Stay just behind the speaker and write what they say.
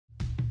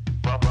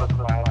Hey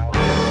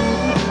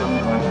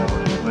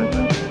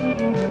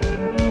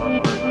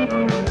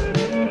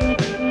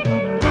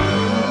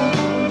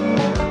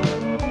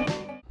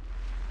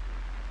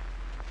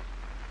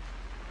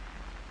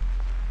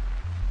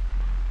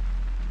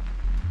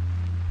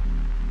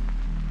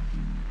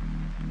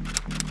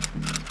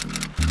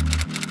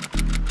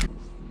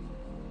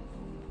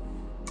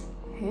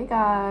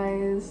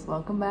guys,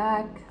 welcome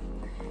back.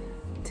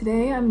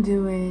 Today I'm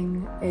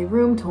doing a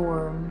room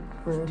tour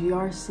for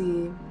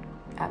GRC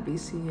at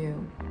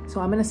VCU. So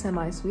I'm in a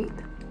semi-suite.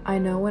 I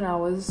know when I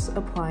was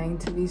applying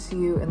to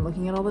VCU and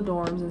looking at all the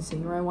dorms and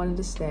seeing where I wanted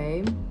to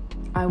stay,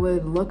 I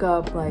would look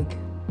up like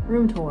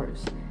room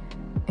tours,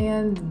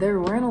 and there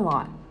weren't a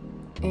lot.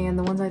 And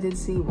the ones I did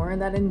see weren't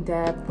that in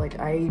depth. Like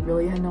I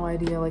really had no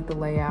idea like the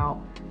layout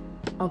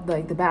of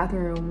like the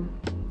bathroom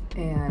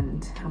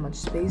and how much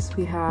space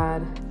we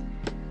had.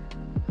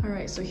 All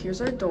right, so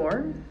here's our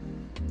door.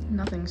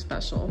 Nothing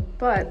special,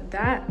 but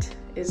that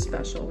is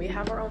special. We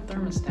have our own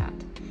thermostat,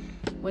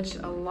 which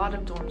a lot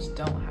of dorms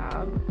don't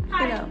have.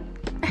 Hi. You know.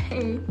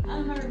 Hey.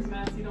 I'm wearing this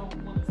mask. You don't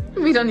want to see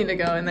me. We don't need to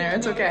go in there.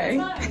 It's okay.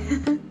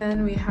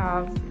 Then we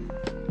have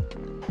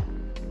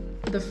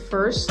the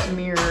first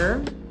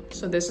mirror.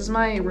 So this is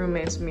my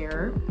roommate's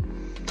mirror.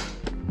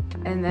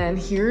 And then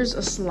here's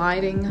a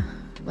sliding,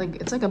 like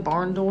it's like a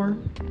barn door,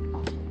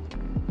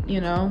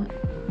 you know?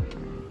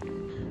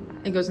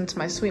 It goes into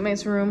my suite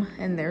mate's room,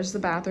 and there's the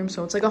bathroom.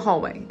 So it's like a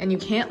hallway, and you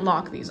can't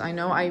lock these. I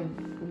know I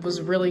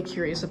was really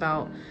curious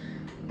about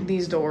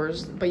these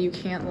doors, but you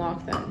can't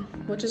lock them,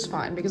 which is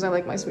fine because I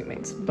like my suite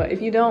mates. But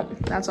if you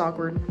don't, that's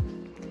awkward.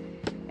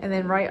 And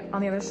then right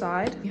on the other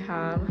side, we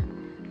have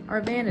our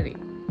vanity.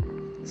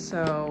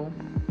 So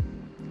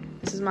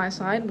this is my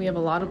side. We have a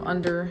lot of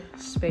under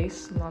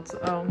space, lots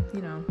of,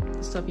 you know,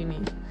 the stuff you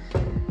need.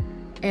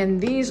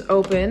 And these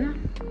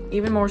open,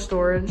 even more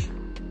storage,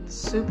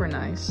 super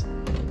nice.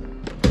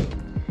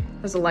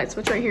 There's a light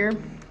switch right here.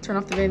 Turn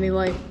off the vanity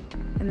light.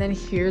 And then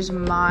here's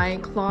my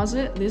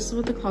closet. This is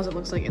what the closet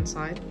looks like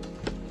inside.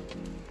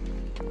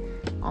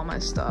 All my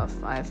stuff.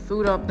 I have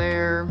food up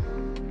there,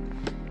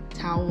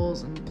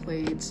 towels and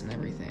plates and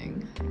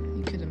everything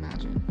you could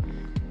imagine.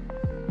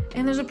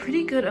 And there's a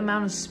pretty good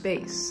amount of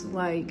space.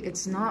 Like,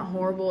 it's not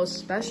horrible,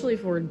 especially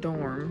for a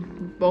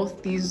dorm.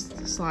 Both these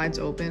slides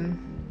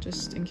open,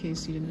 just in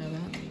case you didn't know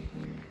that.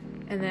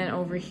 And then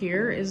over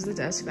here is the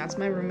desk. That's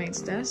my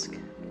roommate's desk.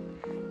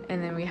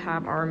 And then we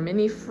have our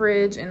mini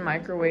fridge and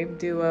microwave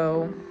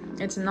duo.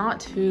 It's not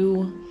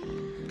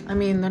too, I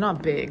mean, they're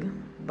not big,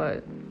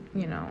 but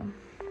you know,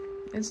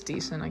 it's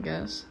decent, I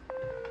guess.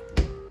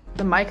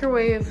 The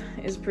microwave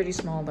is pretty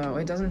small though.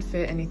 It doesn't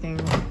fit anything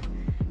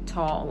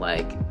tall.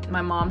 Like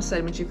my mom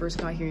said when she first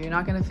got here, you're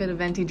not gonna fit a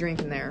venti drink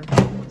in there,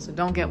 so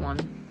don't get one.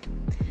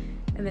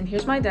 And then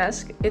here's my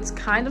desk. It's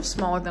kind of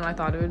smaller than I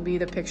thought it would be.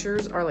 The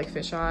pictures are like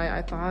fisheye.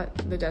 I thought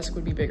the desk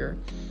would be bigger,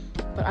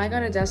 but I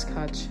got a desk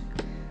hutch.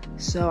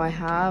 So I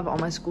have all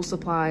my school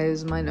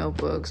supplies, my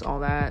notebooks, all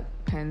that,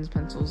 pens,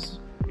 pencils,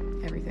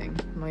 everything.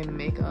 My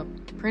makeup,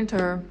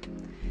 printer,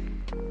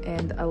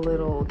 and a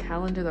little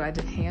calendar that I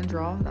did hand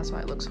draw. That's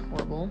why it looks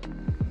horrible.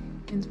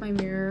 Into my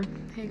mirror.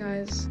 Hey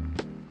guys,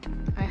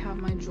 I have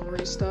my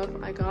jewelry stuff.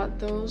 I got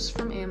those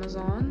from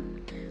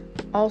Amazon.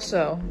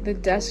 Also, the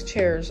desk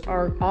chairs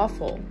are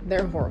awful.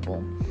 They're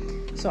horrible.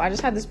 So I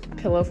just had this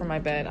pillow for my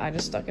bed. I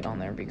just stuck it on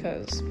there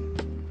because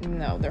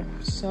no, they're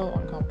so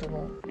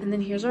uncomfortable. And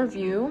then here's our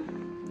view.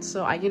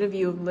 So I get a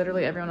view of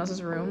literally everyone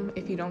else's room.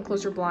 If you don't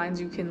close your blinds,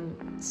 you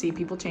can see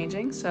people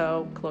changing.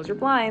 So close your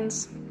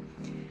blinds.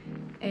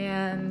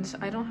 And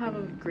I don't have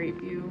a great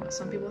view.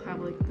 Some people have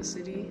like the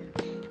city.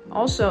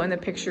 Also in the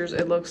pictures,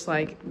 it looks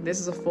like this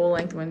is a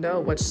full-length window,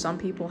 which some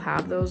people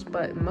have those,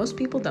 but most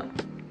people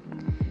don't.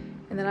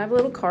 And then I have a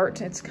little cart.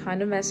 It's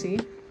kind of messy,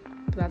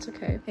 but that's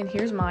okay. And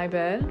here's my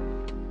bed.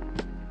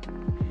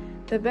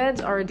 The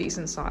beds are a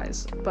decent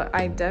size, but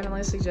I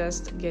definitely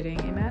suggest getting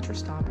a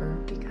mattress topper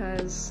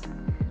because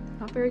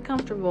they're not very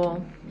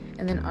comfortable.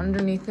 And then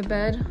underneath the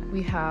bed,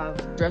 we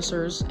have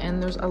dressers,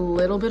 and there's a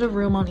little bit of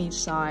room on each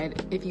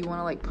side if you want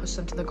to like push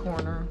them to the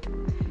corner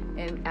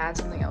and add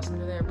something else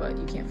into there, but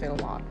you can't fit a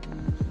lot.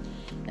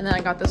 And then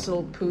I got this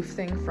little poof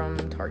thing from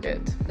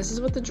Target. This is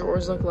what the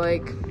drawers look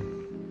like.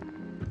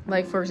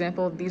 Like for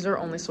example, these are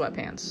only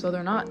sweatpants, so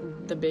they're not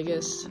the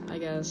biggest, I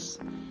guess.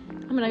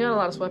 I mean, I got a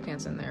lot of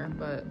sweatpants in there,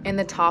 but... And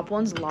the top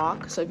ones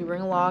lock, so if you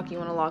bring a lock, you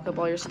want to lock up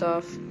all your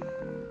stuff,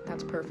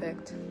 that's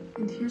perfect.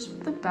 And here's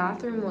what the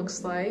bathroom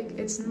looks like.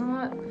 It's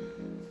not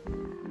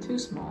too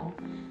small.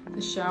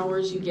 The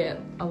showers, you get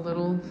a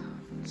little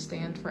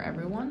stand for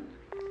everyone,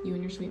 you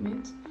and your suite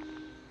mates.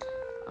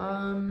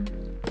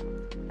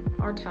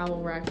 Our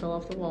towel rack fell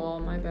off the wall,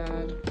 my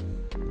bad.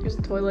 Here's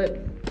the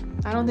toilet.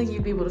 I don't think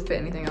you'd be able to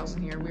fit anything else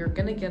in here. We were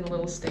gonna get a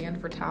little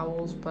stand for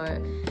towels, but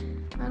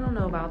I don't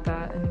know about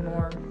that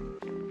anymore.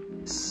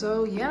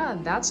 So yeah,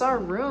 that's our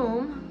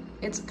room.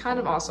 It's kind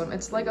of awesome.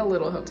 It's like a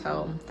little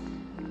hotel.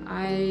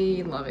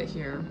 I love it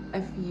here.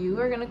 If you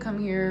are gonna come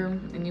here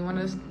and you want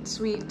a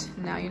suite,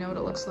 now you know what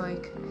it looks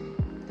like.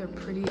 They're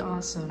pretty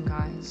awesome,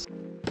 guys.